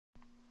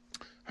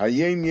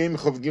Hayom Yom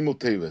Chav Gimel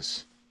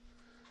Teves.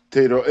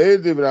 Torah Or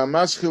Divra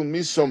Maschil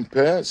Misom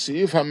Peh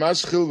Seif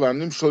HaMaschil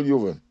V'Anim Shel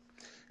Yuvan.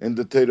 In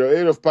the Torah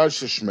Or of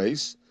Parsha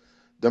Shmeis,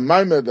 the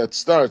Maimer that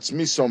starts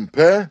Misom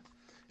Peh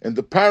and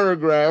the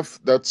paragraph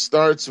that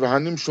starts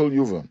V'Anim Shel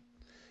Yuvan.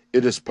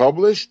 It is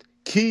published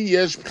Ki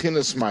Yesh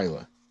B'chinas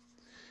Maila.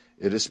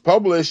 It is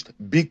published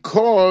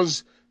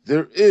because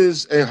there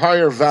is a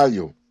higher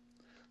value.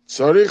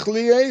 Tzarich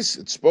liyes,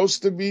 it's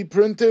supposed to be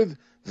printed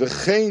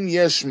V'chein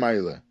Yesh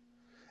Maila.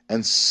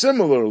 And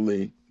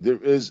similarly,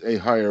 there is a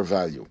higher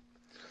value.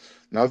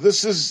 Now,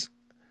 this is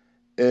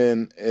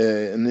an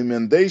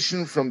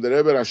emendation from the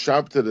Rebbe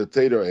Rashab to the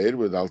Torah Or,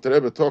 where the Alter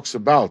Rebbe talks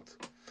about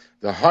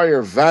the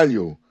higher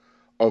value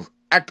of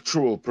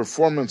actual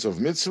performance of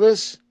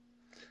mitzvos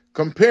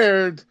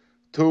compared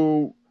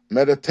to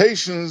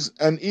meditations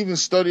and even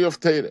study of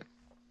Torah.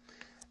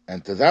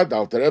 And to that, the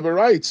Alter Rebbe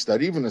writes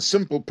that even a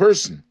simple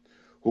person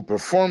who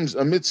performs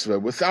a mitzvah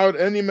without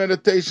any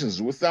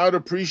meditations, without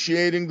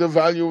appreciating the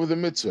value of the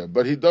mitzvah,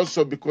 but he does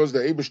so because the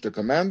Eibishter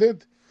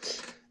commanded,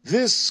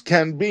 this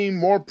can be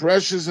more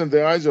precious in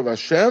the eyes of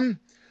Hashem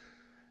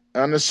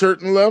on a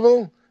certain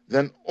level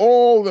than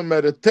all the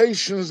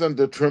meditations and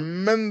the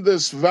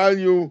tremendous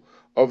value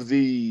of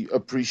the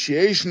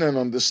appreciation and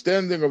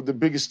understanding of the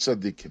biggest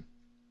tzaddikim.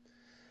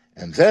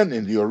 And then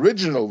in the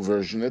original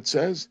version it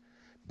says,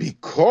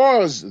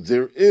 because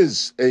there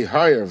is a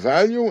higher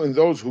value in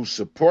those who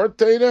support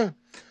Torah,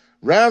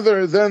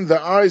 rather than the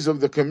eyes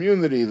of the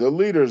community, the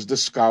leaders, the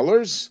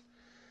scholars,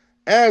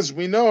 as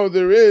we know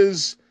there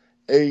is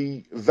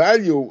a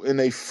value in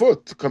a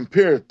foot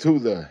compared to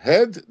the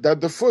head, that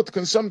the foot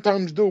can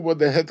sometimes do what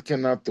the head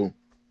cannot do.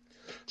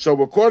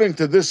 So according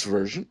to this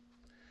version,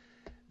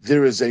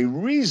 there is a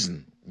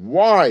reason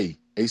why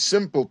a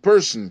simple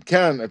person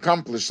can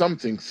accomplish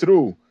something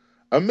through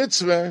a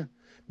mitzvah,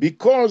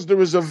 because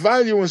there is a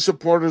value in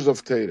supporters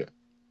of Torah.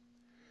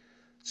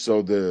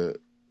 So the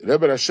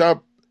Rebbe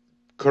Rashab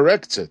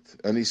corrects it,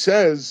 and he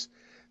says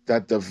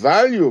that the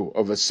value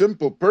of a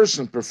simple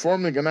person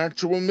performing an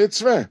actual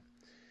mitzvah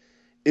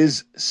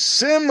is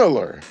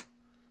similar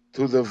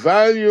to the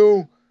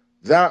value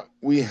that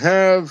we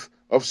have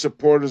of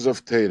supporters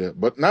of Torah.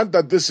 But not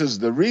that this is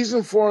the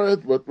reason for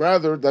it, but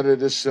rather that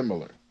it is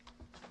similar.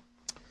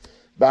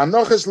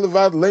 Ba'anoches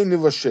levad leini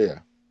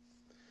v'shea.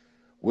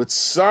 With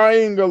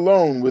sighing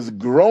alone, with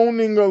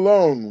groaning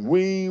alone,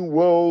 we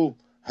will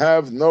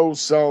have no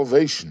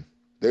salvation.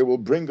 They will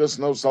bring us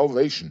no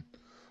salvation.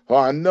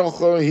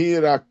 Ha'anocho hi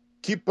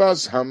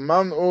rakipas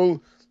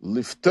hamanul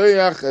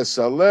liftoyach es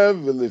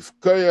halev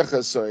v'lifkoyach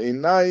es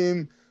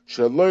ha'inayim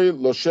shaloi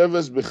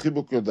losheves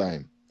b'chibuk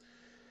yodayim.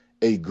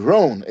 A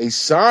groan, a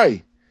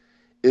sigh,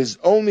 is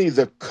only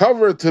the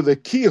cover to the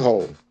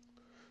keyhole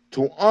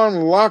to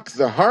unlock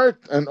the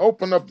heart and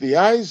open up the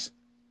eyes,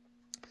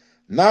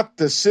 not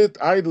to sit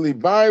idly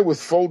by with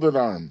folded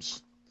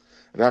arms,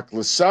 rak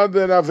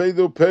l'sader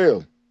avedu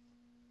peil,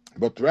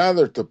 but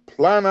rather to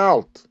plan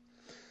out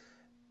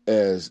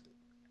as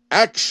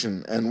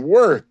action and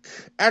work,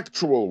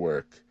 actual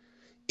work.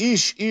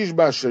 Ish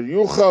basher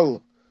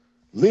yuchal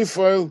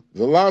lifoil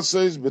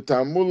v'laseis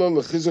b'tamula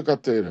l'chizuk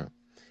hatera.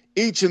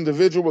 Each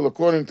individual,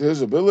 according to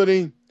his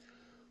ability,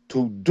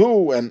 to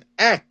do and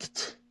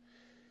act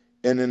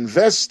in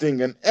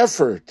investing an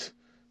effort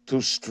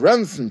to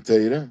strengthen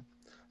Torah,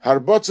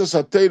 harbotzas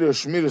ha-Torah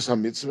shmiras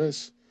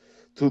ha-mitzvos,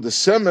 to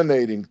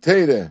disseminating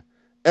Torah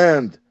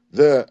and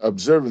the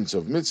observance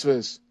of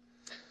mitzvos.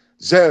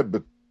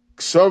 Zeh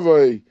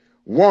b'ksovoi,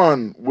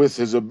 one with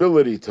his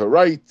ability to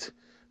write,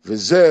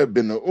 v'zeh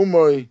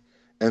b'ne'umoi,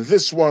 and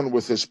this one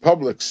with his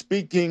public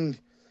speaking,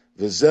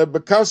 v'zeh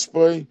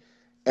b'kaspoi,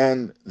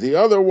 and the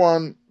other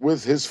one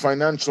with his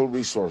financial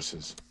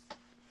resources.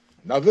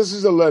 Now this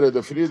is a letter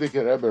the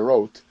Frierdiker Rebbe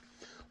wrote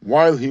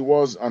while he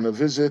was on a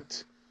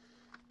visit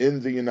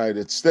in the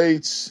United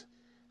States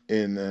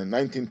in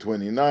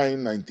 1929,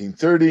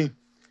 1930,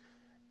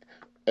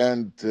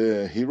 and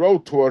he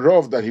wrote to a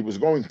Rav that he was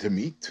going to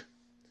meet,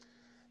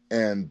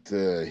 and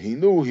he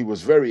knew he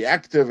was very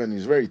active and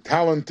he's very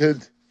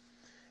talented,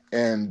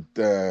 and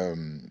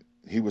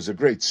he was a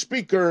great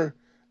speaker,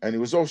 and he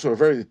was also a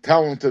very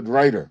talented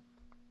writer.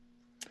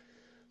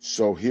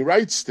 So he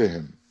writes to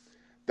him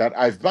that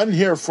I've been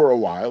here for a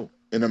while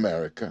in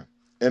America,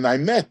 and I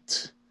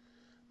met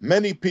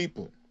many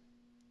people.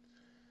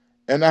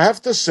 And I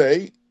have to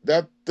say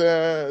that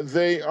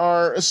they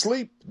are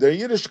asleep. Their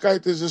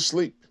Yiddishkeit is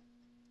asleep.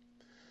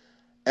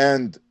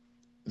 And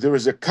there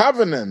is a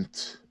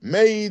covenant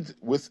made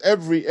with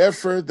every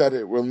effort that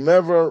it will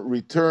never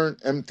return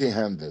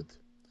empty-handed.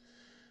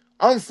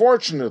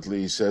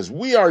 Unfortunately, he says,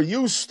 we are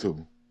used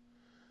to,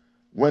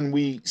 when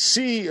we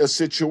see a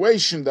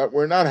situation that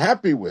we're not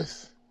happy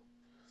with,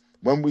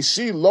 when we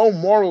see low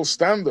moral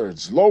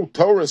standards, low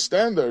Torah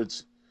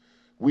standards,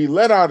 we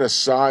let out a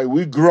sigh,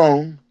 we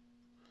groan,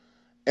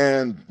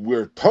 and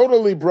we're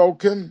totally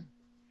broken,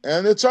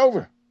 and it's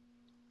over.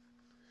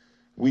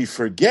 We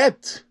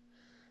forget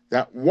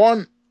that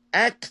one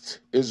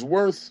act is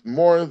worth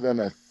more than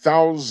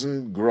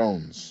 1,000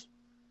 groans.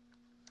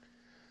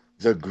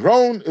 The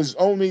groan is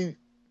only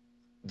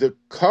the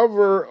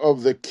cover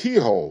of the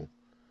keyhole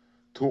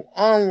to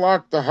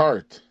unlock the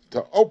heart,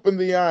 to open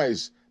the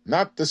eyes,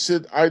 not to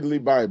sit idly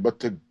by, but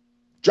to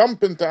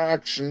jump into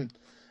action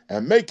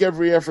and make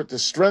every effort to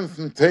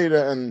strengthen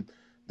Torah and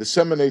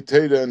disseminate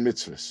Torah and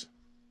mitzvos.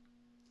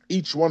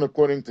 Each one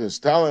according to his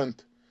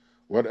talent,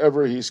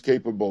 whatever he's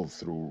capable,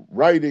 through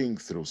writing,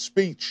 through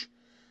speech,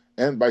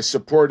 and by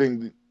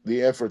supporting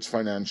the efforts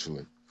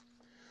financially.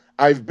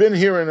 I've been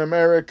here in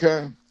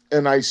America,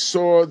 and I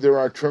saw there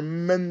are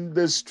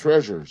tremendous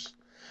treasures.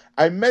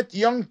 I met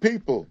young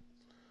people.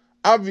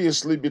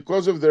 Obviously,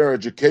 because of their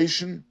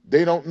education,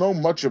 they don't know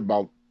much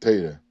about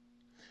Torah.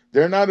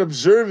 They're not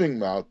observing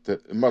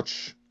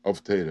much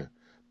of Torah,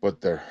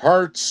 but their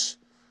hearts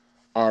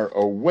are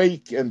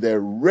awake and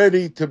they're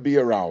ready to be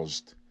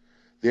aroused.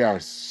 They are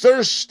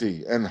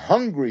thirsty and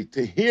hungry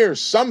to hear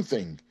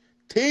something,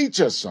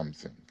 teach us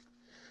something.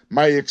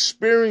 My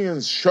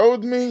experience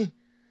showed me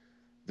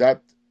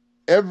that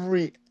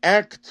every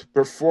act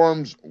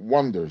performs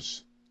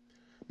wonders.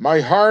 My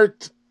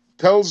heart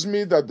tells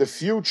me that the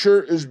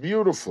future is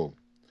beautiful.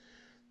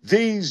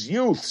 These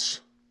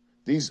youths,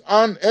 these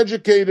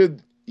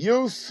uneducated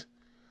youth,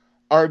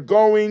 are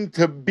going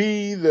to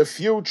be the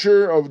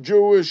future of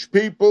Jewish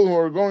people who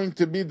are going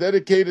to be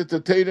dedicated to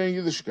Torah and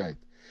Yiddishkeit.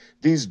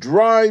 These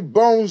dry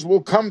bones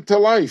will come to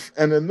life,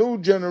 and a new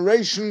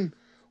generation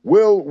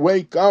will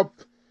wake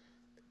up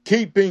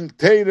keeping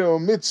Torah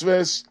and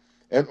mitzvos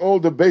and all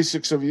the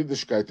basics of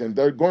Yiddishkeit, and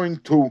they're going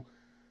to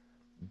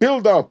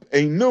build up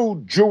a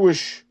new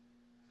Jewish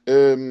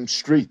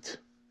street.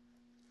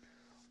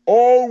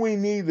 All we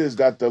need is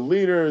that the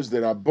leaders, the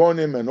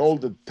Rabbonim, and all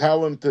the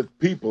talented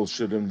people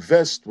should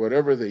invest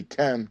whatever they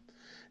can.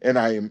 And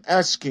I am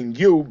asking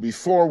you,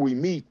 before we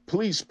meet,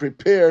 please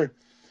prepare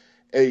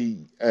a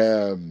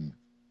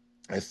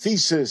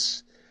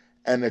thesis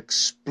and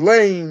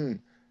explain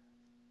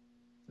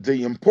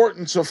the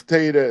importance of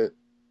Torah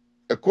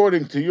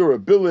according to your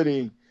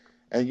ability,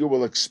 and you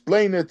will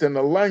explain it in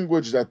a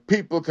language that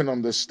people can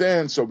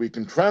understand so we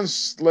can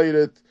translate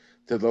it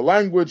to the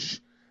language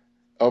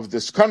of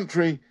this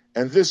country,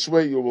 and this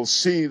way you will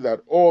see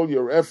that all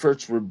your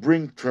efforts will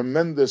bring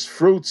tremendous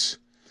fruits,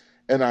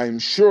 and I am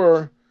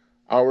sure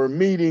our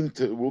meeting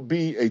will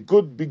be a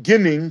good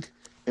beginning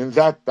in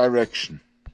that direction.